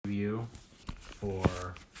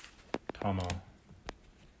for Tomo.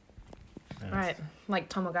 And Right, like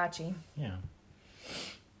Tamagotchi. Yeah.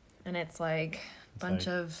 And it's like a bunch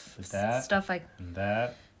like of that, stuff like... And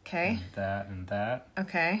that. Okay. And that and that.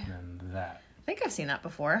 Okay. And that. I think I've seen that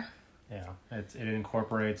before. Yeah. It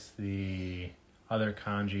incorporates the other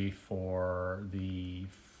kanji for the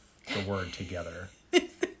word together.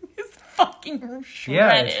 It's fucking shredded.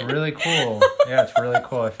 Yeah, it's really cool. Yeah, it's really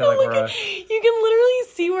cool. I feel like we're... You can literally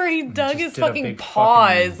see where he dug his fucking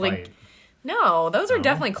paws. Like, no, those are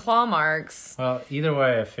definitely claw marks. Well, either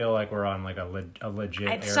way, I feel like we're on like a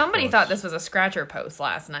legit. Somebody thought this was a scratcher post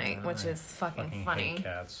last night, which is fucking funny. Hate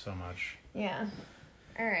cats so much. Yeah.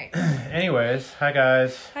 All right. Anyways, hi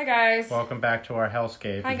guys. Hi guys. Welcome back to our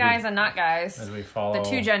hellscape. Hi guys and not guys. As we follow the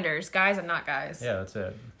two genders, guys and not guys. Yeah, that's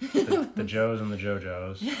it. The Joes and the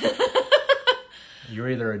JoJos. You're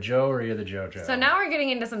either a Joe or you're the JoJo. So now we're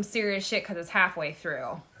getting into some serious shit because it's halfway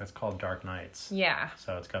through. That's called Dark Knights. Yeah.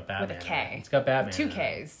 So it's got Batman. With a K. It's got Batman. 2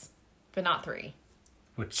 Ks, but not 3.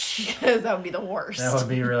 Which because that would be the worst. That would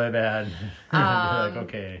be really bad. Like,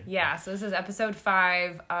 okay. Yeah, so this is episode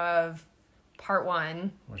 5 of part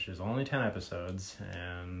 1. Which is only 10 episodes,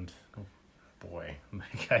 and oh boy.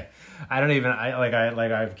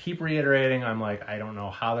 I keep reiterating, I'm like, I don't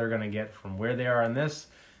know how they're gonna get from where they are in this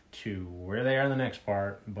to where they are in the next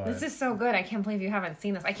part, but this is so good. I can't believe you haven't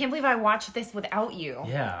seen this. I can't believe I watched this without you.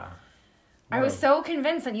 Yeah. I was so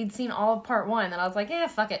convinced that you'd seen all of part 1 that I was like, yeah,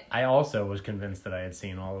 fuck it. I also was convinced that I had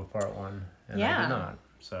seen all of part 1, and I did not.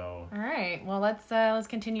 So all right, well let's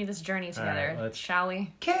continue this journey together, shall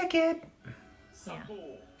we? Kick it. Yeah.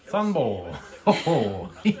 Sunbowl.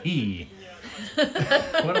 Oh, hee.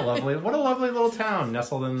 What a lovely little town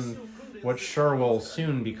nestled in what sure will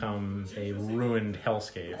soon become a ruined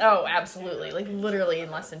hellscape. Oh, absolutely. Like, literally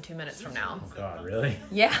in less than 2 minutes from now. Oh, God, really?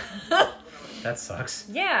 Yeah. That sucks.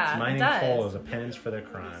 Yeah, Mining it does. coal as a penance for their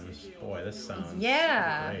crimes. Boy, this sounds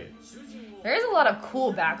great. There is a lot of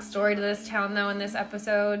cool backstory to this town, though, in this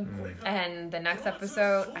episode. And the next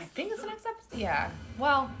episode... I think it's the next episode? Yeah.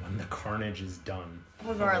 Well... When the carnage is done.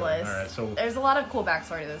 Regardless. All right, so there's a lot of cool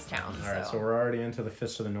backstory to this town. All right, so we're already into the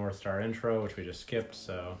Fist of the North Star intro, which we just skipped,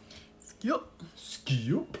 so... Skip.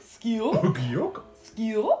 Skip. Skip. Skip.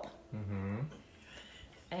 Skip. Mm-hmm.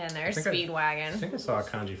 And there's Speedwagon. I think I saw a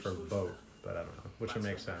kanji for boat, but I don't know, which would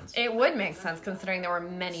make sense. It would make sense, considering there were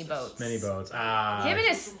many boats. Many boats. Him and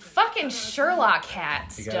his fucking Sherlock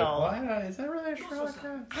hat still. Is that really a Sherlock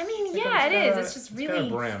hat? I mean, yeah, it is. It's just really... It's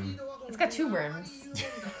got a brim. It's got 2 brims.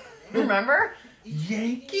 Remember?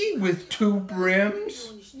 Yankee with 2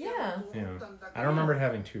 brims? Yeah. I don't remember it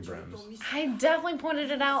having 2 brims. I definitely pointed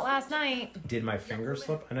it out last night. Did my finger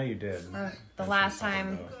slip? I know you did. The last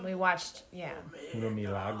time we watched, Uno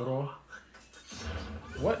Milagro?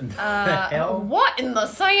 What in the hell? What in the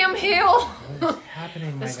Sam Hill? What is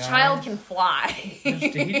happening, my This guy? child can fly.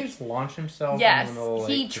 Did he just launch himself? Yes, in the middle,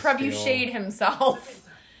 he trebucheted himself.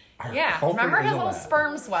 Yeah, remember his little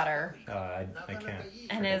sperm sweater? I can't.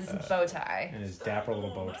 And his bow tie. And his dapper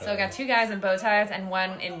little bow tie. So we got 2 guys in bow ties and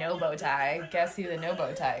 1 in no bow tie. Guess who the no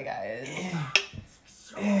bow tie guy is?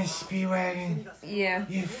 Speedwagon. Yeah.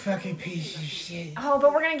 You fucking piece of shit. Oh,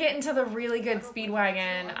 but we're gonna get into the really good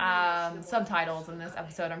Speedwagon subtitles in this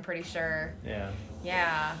episode, I'm pretty sure. Yeah.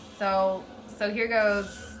 Yeah. So here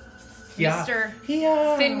goes Yeah. Mr.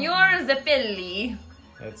 Yeah. Signor Zeppelli.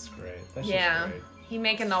 That's great. That's just great. He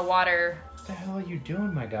making the water. What the hell are you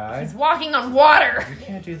doing, my guy? He's walking on water. You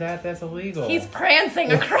can't do that. That's illegal. He's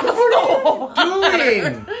prancing across the water.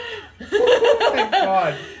 Doing? Oh my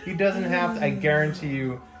God. He doesn't have to. I guarantee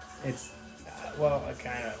you, it's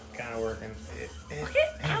kind of working.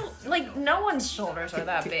 Like, no one's shoulders are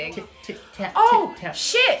that big. Tap, oh, tap.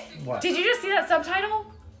 shit. What? Did you just see that subtitle?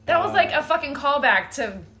 That was like a fucking callback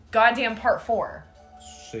to goddamn part 4.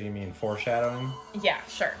 So you mean foreshadowing? Yeah,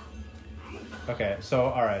 sure. Okay, so,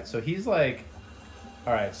 alright, so he's like...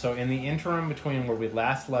 Alright, so in the interim between where we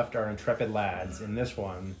last left our intrepid lads, in this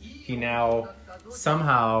one, he now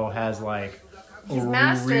somehow has like He's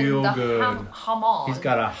mastered real the good... Hamon. He's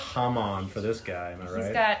got a Hamon for this guy, am I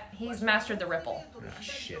right? He's mastered the ripple. Ah,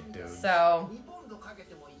 shit, dude. So...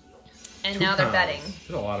 And now they're betting.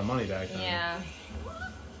 There's a lot of money back then. Yeah.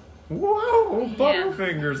 Whoa,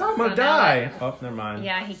 Butterfingers, I'm gonna die. Oh, never mind.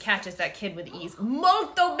 Yeah, he catches that kid with ease.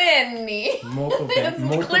 Molto bene.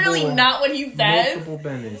 That's clearly not what he says. Multiple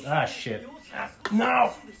bennies. Ah, shit.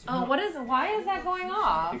 No! Oh, why is that going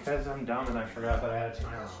off? Because I'm dumb and I forgot that I had a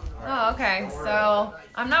timer on. Oh, okay. So,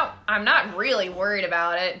 I'm not really worried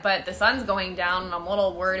about it, but the sun's going down and I'm a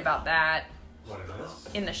little worried about that. What it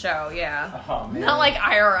is? In the show, yeah. Oh, man. Not like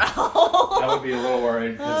IRL. I would be a little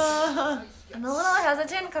worried because I'm a little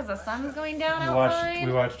hesitant because the sun's going down outside.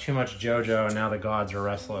 We watched too much JoJo, and now the gods are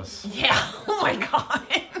restless. Yeah. Oh my god.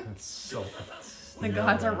 It's so. The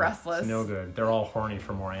gods are restless. It's no good. They're all horny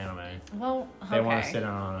for more anime. Well, okay. They want to sit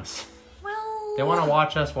down on us. Well. They want to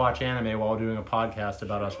watch us watch anime while doing a podcast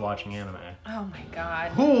about us watching anime. Oh my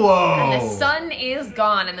god. Whoa! And the sun is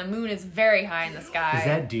gone, and the moon is very high in the sky. Is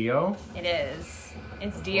that Dio? It is.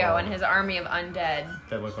 It's Dio and his army of undead.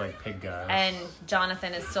 That look like pig guys. And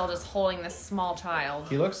Jonathan is still just holding this small child.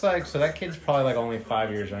 He looks like, so that kid's probably like only 5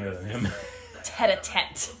 years younger than him.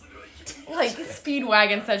 Tete-a-tete. Like,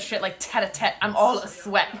 Speedwagon says shit like tete-a-tete. I'm all a I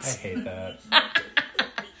sweat. hate that.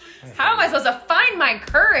 How am I supposed to find my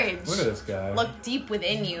courage? Look at this guy. Look deep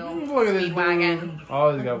within you, Look at this Speedwagon. dude.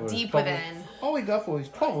 All he got was Deep trouble. within. All he got was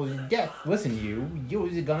trouble and death. Listen,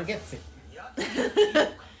 you're gonna get sick.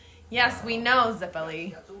 Yes, we know,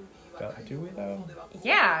 Zippily. Do we though?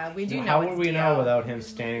 Yeah, we do know. How it's would we Dio. know without him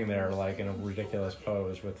standing there like in a ridiculous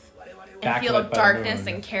pose with In Field backlit of by the Darkness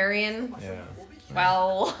moon? and Carrion? Yeah.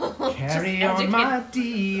 Well, Carry just on, my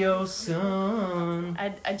Dio son.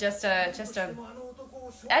 just a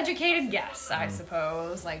educated guess, I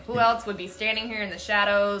suppose. Like, who else would be standing here in the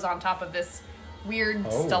shadows on top of this weird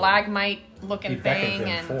stalagmite-looking He beckoned thing? him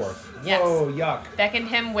And forth. Yes. Whoa, yuck. beckoned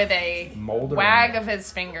him with a Moldering. wag of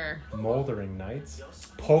his finger. Moldering Knights.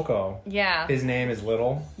 Poco. Yeah. His name is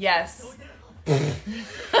Little. Yes.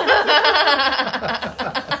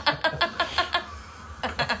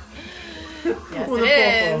 Yes, With it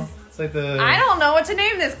a Poco. is. It's like the. I don't know what to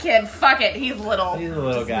name this kid. Fuck it, he's little. He's a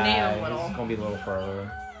little Just guy. Name him little. He's gonna be little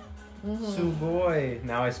forever. Sugoi.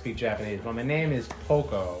 Now I speak Japanese, but my name is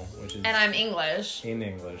Poco, which is And I'm English. in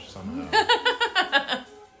English somehow.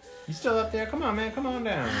 You still up there? Come on, man. Come on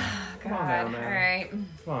down. Come on down, man. All right,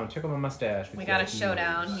 Come on, tickle my mustache. with we got a your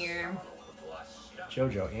showdown heels. here.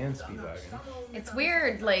 JoJo and Speedwagon. It's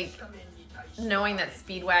weird, like, knowing that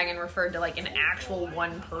Speedwagon referred to, like, an actual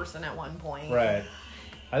one person at one point. Right.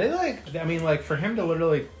 Are they like? I mean, like for him to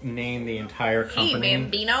literally name the entire Hey, company.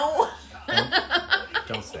 Bambino.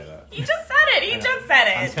 Don't say that. He just said it. He just said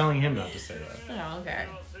I'm it. telling him not to say that. Oh, okay.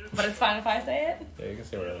 But it's fine if I say it. Yeah, you can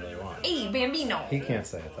say whatever you want. Hey, Bambino. He can't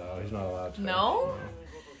say it though. He's not allowed to. No?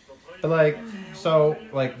 But like, so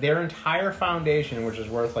like their entire foundation, which is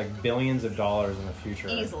worth like billions of dollars in the future,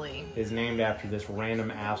 Easily. is named after this random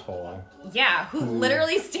asshole. Yeah, who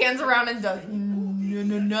literally stands around and does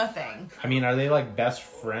nothing. I mean, are they like best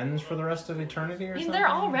friends for the rest of eternity or I mean, something? they're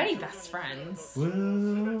already best friends.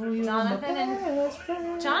 Woo, you're Jonathan my and- best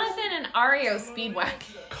friend. Jonathan and Ario Speedwagon.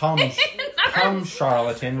 Come,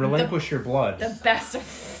 charlatan, relinquish your blood. The best of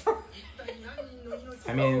friends.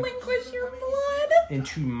 I mean, Relinquish your blood.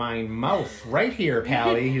 into my mouth, right here,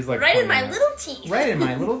 Pally. He's like Right in pointing my at- little teeth. right in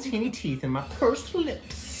my little teeny teeth and my pursed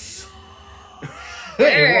lips. There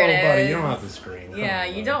Hey, it whoa, buddy, is. you don't have to scream. Come Yeah, on,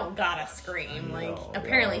 you buddy. don't gotta scream. Like, No,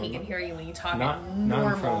 apparently no. he can hear you when you talk Not normal.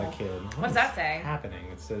 in front of the kid. What does that say? Happening.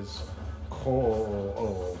 It says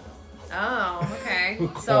coal. Oh, okay.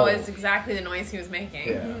 So Coal. it's exactly the noise he was making.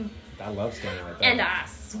 Yeah, I love standing like that. And I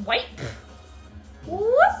swipe.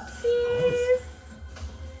 Whoopsies.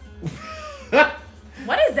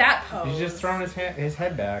 What is that pose? He's just throwing his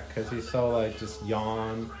head back because he's so like just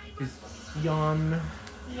yawn. He's yawn.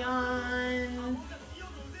 Yawn.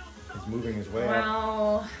 He's moving his way up.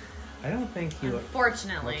 Well, I don't think he looks.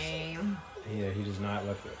 unfortunately, Yeah, he does not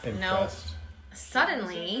look impressed.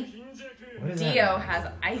 suddenly, What is Dio that?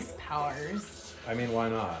 has ice powers. I mean, why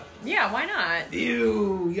not? Yeah, why not?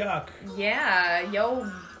 Ew, yuck. Yeah,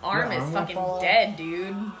 yo arm Your is arm fucking gonna fall? dead,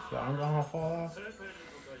 dude. The arm gonna fall off.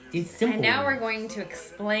 It's simple. And now we're going to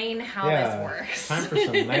explain how this works. Time for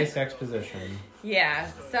some nice exposition. Yeah,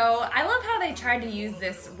 so I love how they tried to use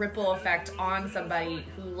this ripple effect on somebody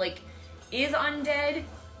who, like, is undead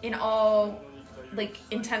in all, like,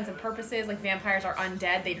 intents and purposes. Like, vampires are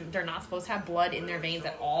undead. They're not supposed to have blood in their veins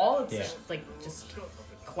at all. It's Yeah. just, like, just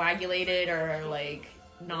coagulated or, like,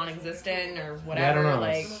 non-existent or whatever. Yeah, I don't know.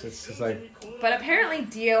 Like, It's just like, but apparently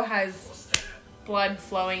Dio has blood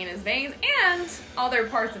flowing in his veins and other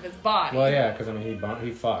parts of his body. well, yeah, because I mean,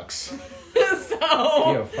 he fucks. So...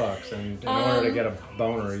 Dio fucks, and in order to get a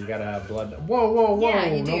boner, you gotta have blood. Whoa, whoa, whoa! Yeah,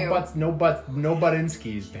 you no do. butts, no butts, no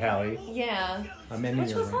Buttinskis, Pally. Yeah. I'm ending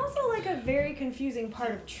Which your was ring. also like a very confusing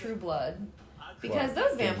part of True Blood. Because What?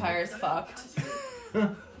 those vampires fucked.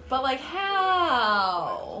 But like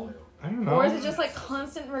how? I don't know. Or is it just like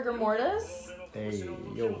constant rigor mortis? Hey,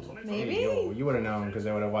 yo. Maybe? Hey, yo. You would have known because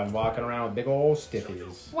they would have been walking around with big old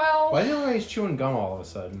stiffies. Well, Why is he always chewing gum all of a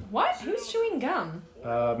sudden? what? Who's chewing gum?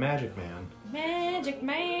 Magic Man. Magic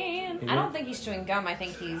Man. I don't think he's chewing gum. I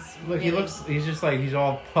think he's Look, really... he's just like, he's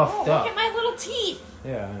all Oh, puffed look up. at my little teeth.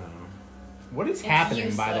 Yeah, I know. What is It's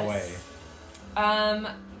happening, by the way?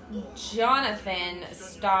 useless. Jonathan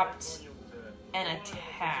stopped an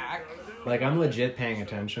attack. Like, I'm legit paying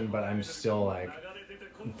attention, but I'm still like,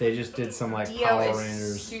 they just did some like Dio Power is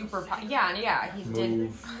Rangers super. Yeah, he move.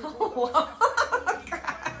 did. Oh,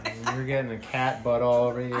 God. You're getting a cat butt all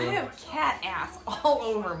over you. I have cat ass all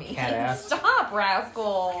over me. Cat ass? Stop,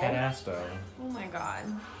 rascal. Cat ass though. Oh my god.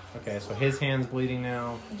 Okay, so his hand's bleeding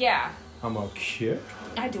now. Yeah. I'm a kick,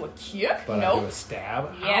 I do a kick. but I Nope. do a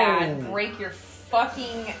stab. Yeah, Ow. and break your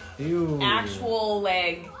fucking Ew. actual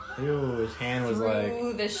leg Ew, his hand was like,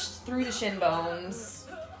 through the shin bones.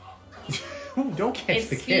 Ooh, don't catch It's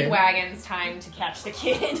the kid. Speedwagon's time to catch the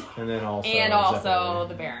kid. And then also, And also Zeppelin.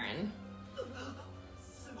 the Baron.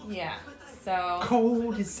 Yeah, so...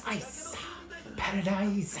 Cold as ice,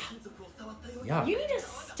 paradise. Yeah. You need to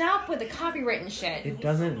stop with the copywritten shit. It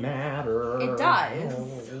doesn't matter. It does.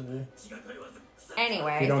 No.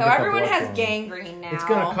 Anyway, You so don't get the everyone blood has flowing. gangrene now.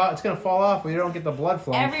 It's gonna fall off. We don't get the blood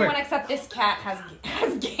flowing. Everyone Quick, except this cat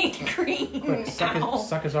has gangrene quick, now.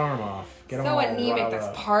 suck his arm off. Get him So all anemic, riled this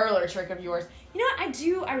up. parlor trick of yours. You know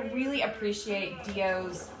what, I really appreciate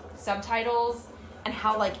Dio's subtitles and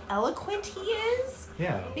how, like, eloquent he is.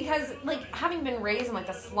 Yeah. Because, like, having been raised in, like,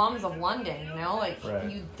 the slums of London, you know, like, Right.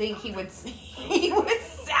 you'd think he would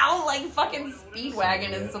sound like fucking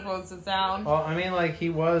Speedwagon is supposed to sound. Well, I mean, like, he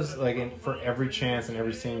was, like, for every chance and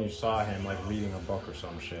every scene you saw him, like, reading a book or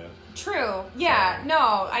some shit. True. Yeah,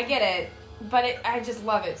 no, I get it. But I just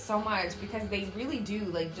love it so much because they really do,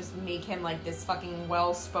 like, just make him, like, this fucking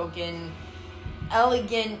well-spoken,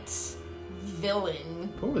 elegant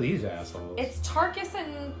villain. Who are these assholes? It's Tarkus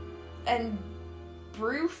and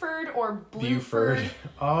Bruford or Bluford,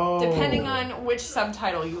 Oh. depending on which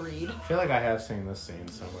subtitle you read. I feel like I have seen this scene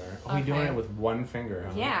somewhere. Oh, he's doing Okay. it with one finger,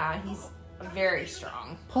 huh? Yeah, he's very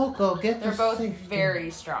strong. Poco, get They're both very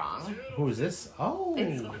strong. Who is this? Oh.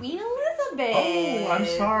 It's Queen Elizabeth. Oh, I'm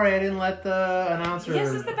sorry. I didn't let the announcer... This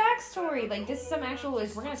is the backstory. Like, this is some actual,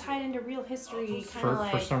 like, we're gonna tie it into real history, kind of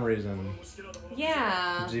like... For some reason.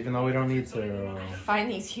 Yeah. Even though we don't need to. I find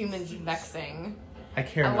these humans vexing. I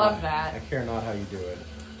care I not. love that. I care not how you do it.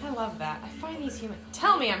 I love that. I find these humans...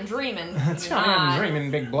 Tell me I'm dreaming. Tell me I'm dreaming,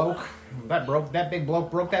 big bloke. That big bloke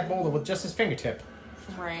broke that boulder with just his fingertip.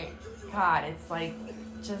 Right. God, it's like,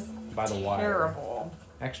 just By the wire. terrible.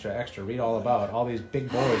 Extra. Read all about all these big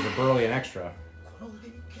boys are burly and extra.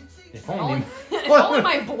 If only. If only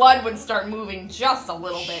my blood would start moving just a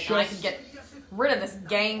little bit and I could get rid of this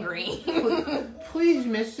gangrene. Please,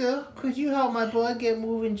 mister, could you help my blood get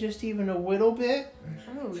moving just even a little bit?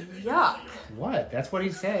 Oh, yuck. What? That's what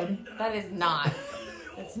he said. That is not.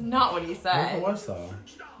 That's not what he What said. it was though?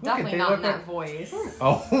 Definitely they not look in that like- voice.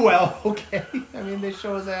 Oh well, okay. I mean, they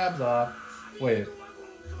show his abs off. Wait,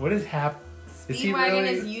 what is happening? Is he Speedwagon really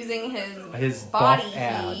is using his body buff heat.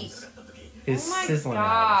 abs? His Oh my sizzling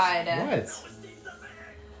God. abs.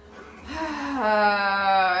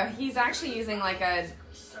 He's actually using like a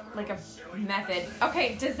method.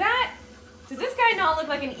 Okay, does this guy not look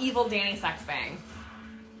like an evil Danny Sexbang?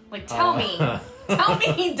 Like, tell me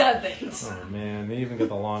he doesn't. Oh man, they even got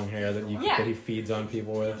the long hair that Yeah. that he feeds on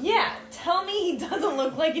people with. Yeah, tell me he doesn't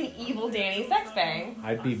look like an evil Danny Sexbang.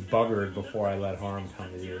 I'd be buggered before I let harm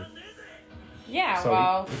come to you. Yeah, So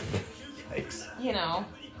well, Yikes. you know,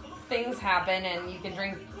 things happen and you can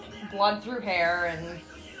drink blood through hair and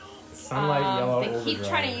Sunlight, yellow, they keep overdrive.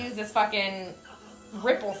 trying to use this fucking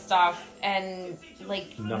ripple stuff and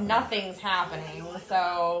like nothing's happening.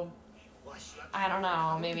 So I don't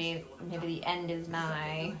know. Maybe the end is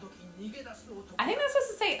nigh. I think that's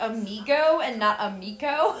supposed to say amigo and not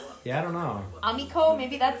amico. Yeah, I don't know. Amico,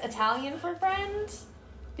 maybe that's Italian for friend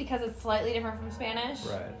because it's slightly different from Spanish.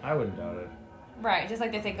 Right, I wouldn't doubt it. Right, just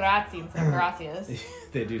like they say grazie instead of gracias.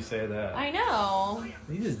 They do say that. I know.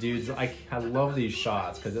 These dudes, I love these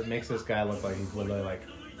shots because it makes this guy look like he's literally like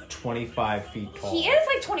 25 feet tall. He is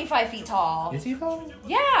like 25 feet tall. Is he though?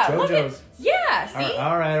 Yeah, look at... JoJo's. Yeah, see?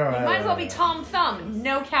 All right. He might as well be all right. Tom Thumb,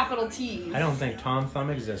 no capital T's. I don't think Tom Thumb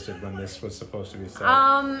existed when this was supposed to be said.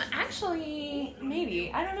 Actually,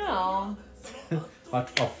 maybe. I don't know. a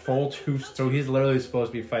full two. So he's literally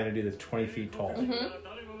supposed to be fighting a dude that's 20 feet tall.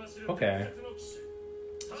 Mm-hmm. Okay.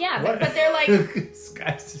 Yeah, What? but they're like... This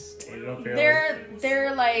guy's just standing up here.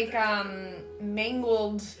 They're like,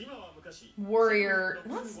 mangled warrior...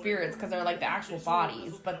 Not spirits, because they're like the actual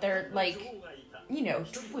bodies, but they're like... You know,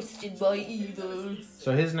 twisted by evil.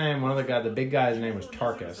 So his name, the big guy's name was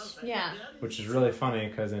Tarkus, Yeah. which is really funny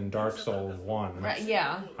because in Dark Souls 1, Right,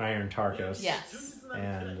 yeah. Iron Tarkus. Yes.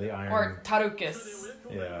 and the Iron. Or Tarukus,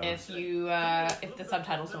 Yeah. if the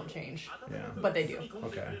subtitles don't change. Yeah. But they do.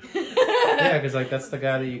 Okay. Yeah, because like that's the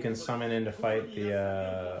guy that you can summon in to fight the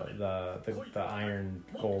Iron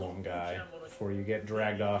Golem guy before you get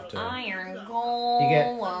dragged off to. Iron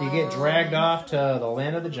Golem. You get dragged off to the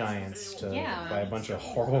land of the giants Yeah. by a bunch of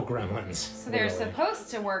horrible gremlins. So they're supposed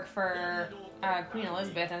to work for Queen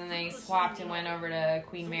Elizabeth, and then they swapped and went over to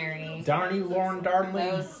Queen Mary. Darny Lorne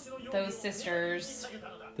Darnley. Those sisters.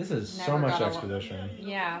 This is Never so much got exposition.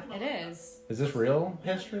 Yeah, it is. Is this real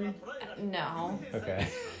history? No. Okay.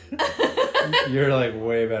 You're like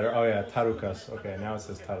way better. Oh yeah, Tarukas. Okay, now it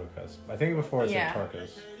says Tarukas. I think before it said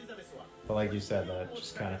Tarkus. But like you said, that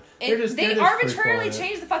just kind of they arbitrarily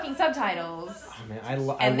changed the fucking subtitles. Oh man,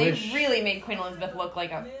 I and wish. they really made Queen Elizabeth look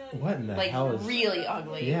like a What in the like hell is really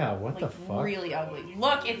ugly. Yeah, what like, the fuck? Really ugly.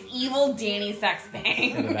 Look, it's evil Danny in the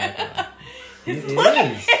Sexbang. background? It Look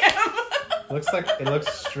at is. him. It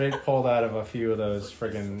looks straight pulled out of a few of those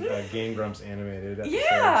friggin' Game Grumps animated episodes.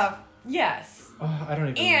 Yeah. Yes. Oh, I don't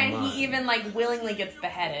even. And mind. he even like willingly gets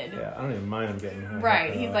beheaded. Yeah, I don't even mind him getting.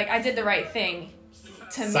 Right. He's like, I did the right thing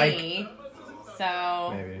to Psych. me.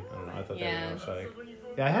 So. Maybe I don't know. I thought Yeah. they were psych.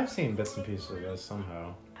 Yeah, I have seen bits and pieces of this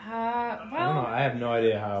somehow. I don't know. Well, I have no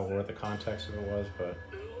idea what the context of it was, but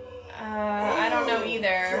I don't know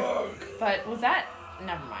either. But was that?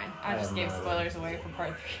 Never mind. I just have gave no idea. spoilers away for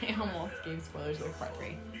part 3. I almost gave spoilers away for part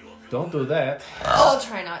 3. don't do that. I'll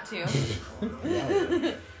try not to.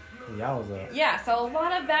 Yowza. Yeah, so a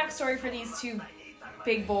lot of backstory for these two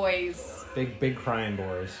big boys. Big crying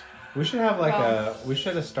boys. We should have we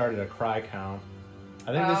should have started a cry count.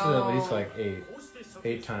 I think this is at least like 8.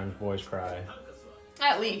 8 times boys cry.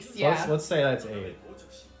 At least, So yeah. let's say that's 8.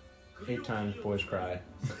 8 times boys cry.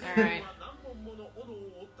 Alright.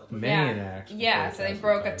 Many an axe. Yeah, before so they it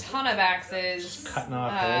broke a passes ton of axes. Just cutting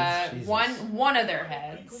off heads? Jesus. One of their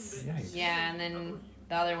heads. Yikes. Yeah, and then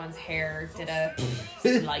the other one's hair did a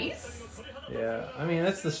slice. Yeah, I mean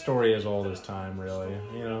that's the story as old as time, really.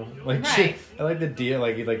 You know, like Right. I like the Dio,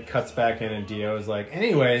 like he like cuts back in and Dio is like,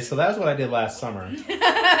 anyway, so that's what I did last summer.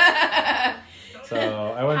 So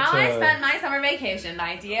I went How to. I spent my summer vacation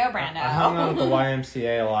by Dio Brando. I hung out at the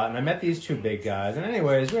YMCA a lot, and I met these 2 big guys. And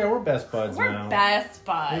anyways, yeah, we're best buds We're now. best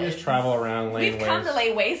buds. We just travel around laying We've come waste. to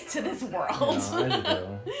lay waste to this world. Yeah, as you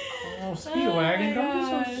do. Oh, Speedwagon,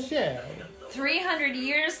 don't be so God. sad. 300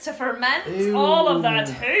 years to ferment Ew. all of that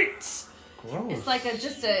hate. Gross. It's like it's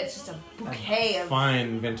just a bouquet of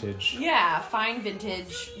fine vintage. fine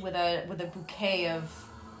vintage with a bouquet of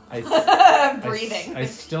I breathing. I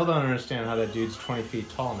still don't understand how that dude's 20 feet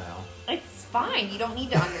tall now. It's fine. You don't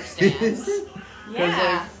need to understand.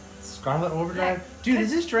 Yeah. Like, Scarlet Overdrive? Dude,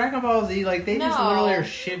 is this Dragon Ball Z? Like, they just No. literally are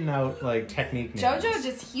shitting out, like, technique names. JoJo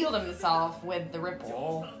just healed himself with the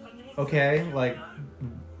ripple. Okay, like,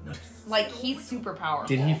 Like, he's super powerful.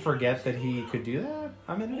 did he forget that he could do that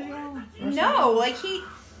a minute ago? or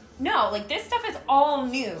No, like this stuff is all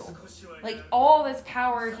new. Like all this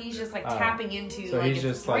power, he's just like Oh. tapping into. So like he's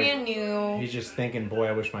it's just, like, brand new. He's just thinking, boy,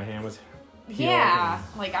 I wish my hand was healed. Yeah,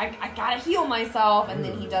 like I gotta heal myself, and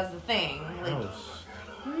then he does the thing. Like Gross.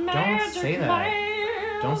 magic say that.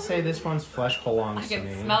 man. Don't say this one's flesh belongs I to can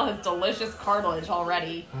me. smell his delicious cartilage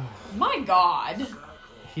already. My God.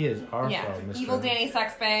 He is our Yeah, foe, Mr. evil Danny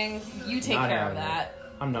Sexbang. You take Not care of having it. that.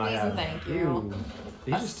 I'm not Please having and thank it. you. Ew.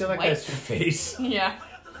 Did you A just steal that swipe. guy's face? Yeah.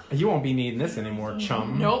 You won't be needing this anymore,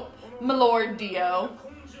 chum. Nope. Milord Dio.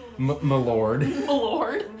 Milord.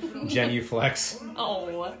 Milord. Genuflex.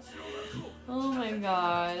 Oh. Oh my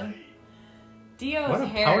God. Dio's What a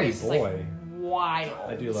hair pouty is just, boy. like wild.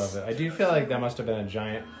 I do love it. I do feel like that must have been a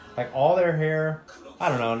giant. Like all their hair. I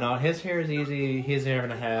don't know. No, his hair is easy. He's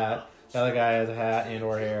having a hat. The other guy has a hat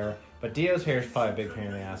and/or hair. But Dio's hair is probably a big pain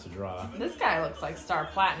in the ass to draw. This guy looks like Star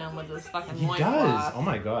Platinum with this fucking He loincloth. does. Oh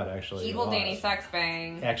my god, actually. Evil a lot. Danny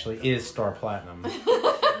Sexbang. Actually is Star Platinum.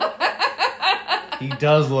 He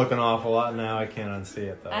does look an awful lot now. I can't unsee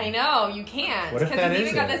it though. I know, you can't. What if Because that he's is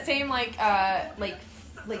even got it? the same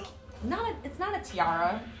it's not a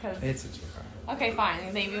tiara. Cause, It's a tiara. okay,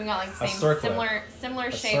 fine. They've even got like the A same circlet. similar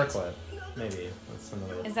A shaped. circlet. Maybe. That's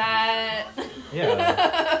another. Is that? Yeah.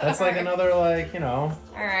 That's like another, like, you know.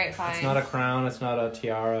 All right, fine. It's not a crown. It's not a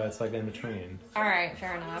tiara. It's like in between. All right,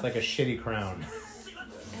 fair enough. It's like a shitty crown.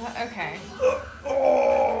 Okay.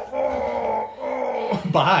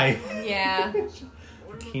 Bye. Yeah.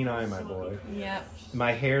 Keen eye, my boy. Yep.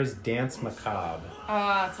 My hair's Dance Macabre.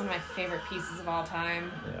 Oh, it's one of my favorite pieces of all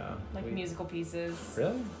time. Yeah. Like musical pieces.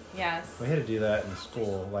 Really? Yes. We had to do that in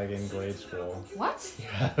school, like in grade school. What?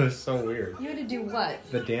 Yeah, it was so weird. You had to do what?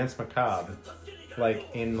 The Dance Macabre. like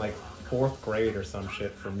in like 4th grade or some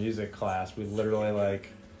shit for music class, we literally like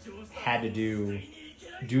had to do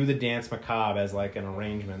the Dance Macabre as like an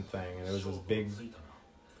arrangement thing, and it was this big.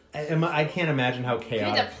 I can't imagine how You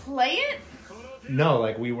chaotic. had to play it? No,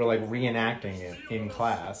 like we were like reenacting it in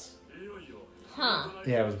class. Huh.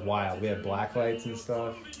 Yeah, it was wild. We had black lights and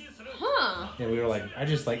stuff. Huh. And we were like,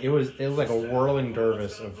 it was like a whirling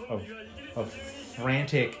dervish of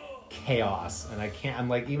frantic chaos, and I'm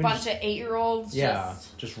like even Bunch of 8-year-olds.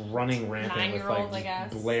 just running rampant with 9-year-olds, I like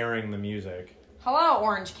guess. blaring the music. Hello,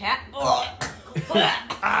 Orange Cat.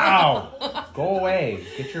 Ow! Go away.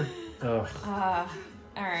 Get your. Ugh.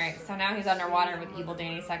 All right, so now he's underwater with Evil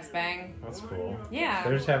Danny Sexbang. That's cool. Yeah.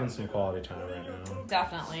 They're just having some quality time right now.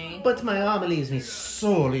 Definitely. But my arm leaves me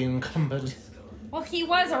sorely encumbered. Well, he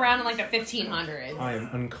was around in like the 1500s. I am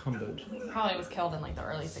encumbered. Probably was killed in like the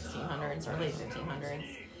early 1600s or late 1500s.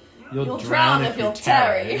 You'll drown if you you'll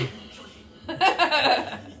tarry.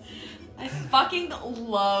 I fucking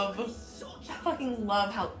love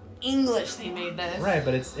how English they made this. Right,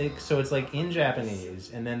 but so it's like in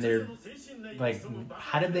Japanese, and then they're like,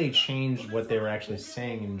 how did they change what they were actually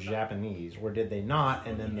saying in Japanese, or did they not?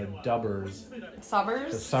 And then the dubbers, the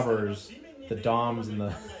subbers, the doms, and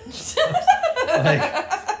the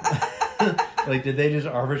like, did they just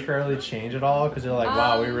arbitrarily change it all? Because they're like,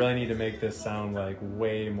 wow, we really need to make this sound like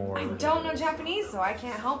way more. I don't know Japanese, so I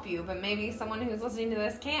can't help you, but maybe someone who's listening to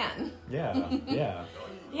this can. Yeah.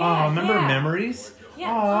 Yeah, Remember Memories?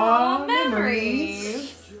 Yeah. Aw,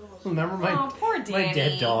 Memories. Remember poor Danny. my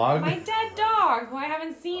dead dog? My dead dog, who I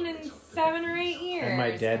haven't seen in 7 or 8 years. And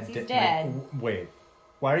my dead... 'cause he's dead. Wait.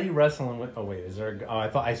 Why are you wrestling with... Oh, wait. Is there a...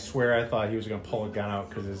 Oh, I swear I thought he was going to pull a gun out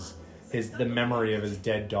because the memory of his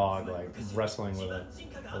dead dog, like, wrestling with it.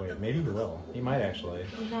 Oh, wait. Maybe he will. He might actually.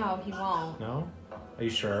 No, he won't. No? Are you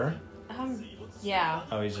sure? Yeah.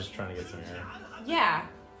 Oh, he's just trying to get some air. Yeah.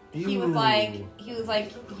 He was like,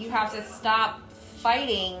 you have to stop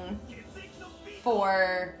fighting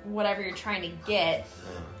for whatever you're trying to get,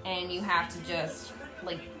 and you have to just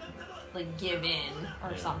like give in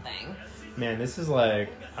or something. Man, this is like,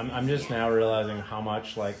 I'm just now realizing how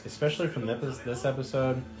much, like, especially from this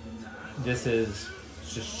episode, this is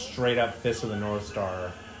just straight up Fist of the North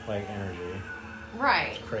Star like energy.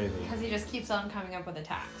 Right. It's crazy. Because he just keeps on coming up with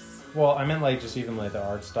attacks. Well, I meant like just even like the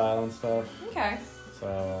art style and stuff. Okay.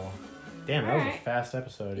 So, damn, that was a fast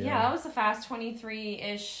episode. Yeah, that was a fast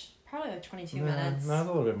 23-ish, probably like 22 minutes. No, it was a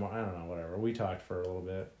little bit more. I don't know, whatever. We talked for a little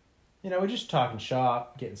bit. You know, we're just talking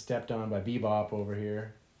shop, getting stepped on by Bebop over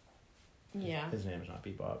here. Yeah. His name's not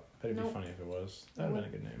Bebop, but it'd be funny if it was. That would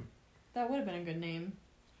have been a good name. That would have been a good name.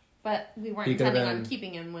 But we weren't He could've intending on been-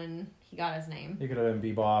 keeping him when he got his name. He could have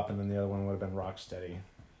been Bebop, and then the other one would have been Rocksteady.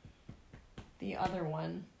 The other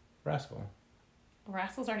one. Rascal.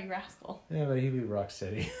 Rascal's already Rascal. Yeah, but he'd be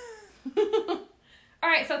Rocksteady.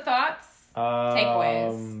 Alright, so thoughts?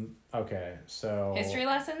 Takeaways. Okay, so... History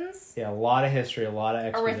lessons? Yeah, a lot of history, a lot of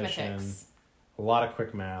exposition. Arithmetics. A lot of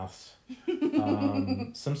quick maths.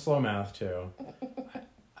 Some slow math, too.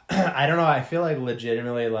 I don't know, I feel like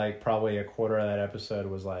legitimately, like, probably a quarter of that episode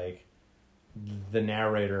was, like, the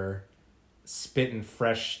narrator spitting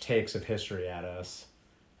fresh takes of history at us.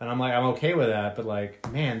 And I'm like, I'm okay with that, but,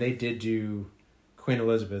 like, man, they did do Queen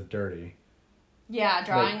Elizabeth dirty. Yeah,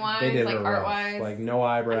 drawing-wise, they did like her rough. art-wise. Like, no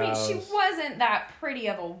eyebrows. I mean, she wasn't that pretty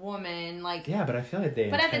of a woman, like... Yeah, but I feel like they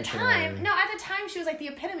But at the time, intentionally- at the time she was like the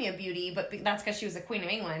epitome of beauty, but that's because she was the Queen of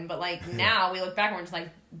England. But like now we look back and we're just like,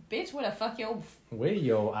 bitch, where the fuck yo? Where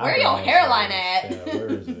your hairline at? Yeah, where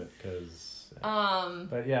is it? Because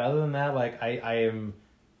But yeah, other than that, like I am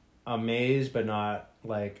amazed, but not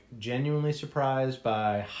like genuinely surprised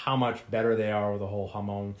by how much better they are with the whole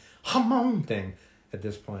Hamon thing at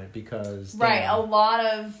this point. Because a lot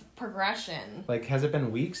of progression. Like, has it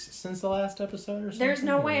been weeks since the last episode or something? There's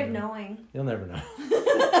no way of knowing. You'll never know.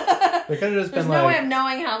 They could have just There's been no like way of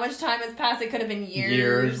knowing how much time has passed. It could have been years.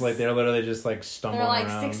 Years, like they're literally just like stumbling They're like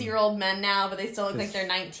around. 60-year-old men now, but they still look like they're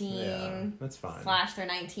 19. Yeah, that's fine. / they're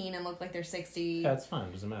 19 and look like they're 60. Yeah, it's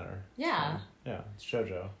fine. Doesn't matter. Yeah. Yeah, it's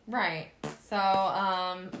JoJo. Right. So,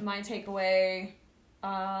 my takeaway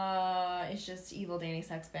is just evil Danny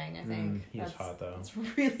Sexbang, I think. He's hot, though. It's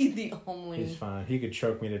really the only... He's fine. He could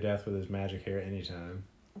choke me to death with his magic hair anytime.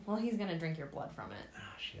 Well, he's gonna drink your blood from it. Oh,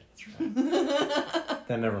 shit. That's right.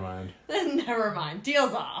 Then never mind. Then never mind.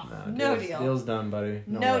 Deal's off. No deal. Deal's done, buddy.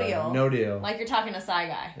 No deal. No deal. Like you're talking to Psy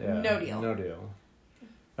Guy. Yeah, No deal. No deal.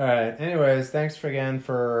 All right. Anyways, thanks again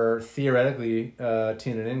for theoretically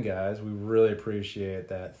tuning in, guys. We really appreciate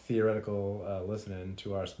that theoretical listening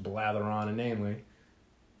to us blather on inanely.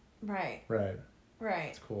 Right. Right. Right.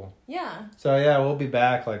 It's cool. Yeah. So yeah, we'll be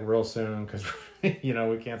back like real soon because you know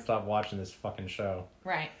we can't stop watching this fucking show.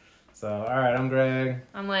 Right. So all right, I'm Greg.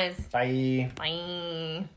 I'm Liz. Bye. Bye.